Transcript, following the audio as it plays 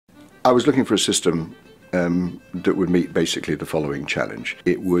I was looking for a system that would meet basically the following challenge.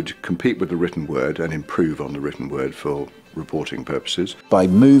 It would compete with the written word and improve on the written word for reporting purposes. By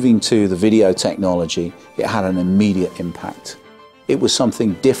moving to the video technology, it had an immediate impact. It was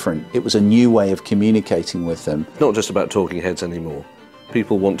something different. It was a new way of communicating with them. Not just about talking heads anymore.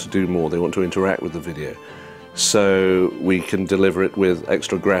 People want to do more. They want to interact with the video. So we can deliver it with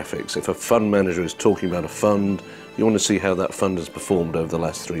extra graphics. If a fund manager is talking about a fund, you want to see how that fund has performed over the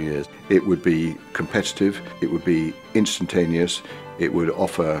last 3 years. It would be competitive, it would be instantaneous, it would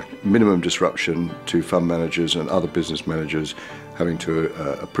offer minimum disruption to fund managers and other business managers having to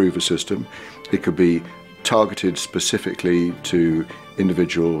approve a system. It could be targeted specifically to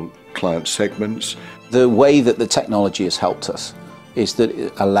individual client segments. The way that the technology has helped us is that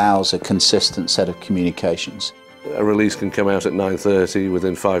it allows a consistent set of communications. A release can come out at 9:30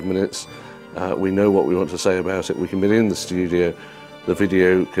 within 5 minutes. We know what we want to say about it. We can be in the studio. The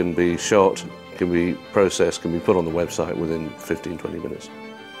video can be shot, can be processed, can be put on the website within 15-20 minutes.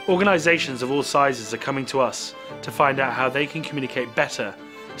 Organisations of all sizes are coming to us to find out how they can communicate better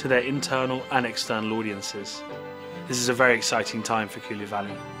to their internal and external audiences. This is a very exciting time for Kulu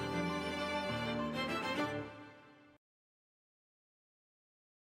Valley.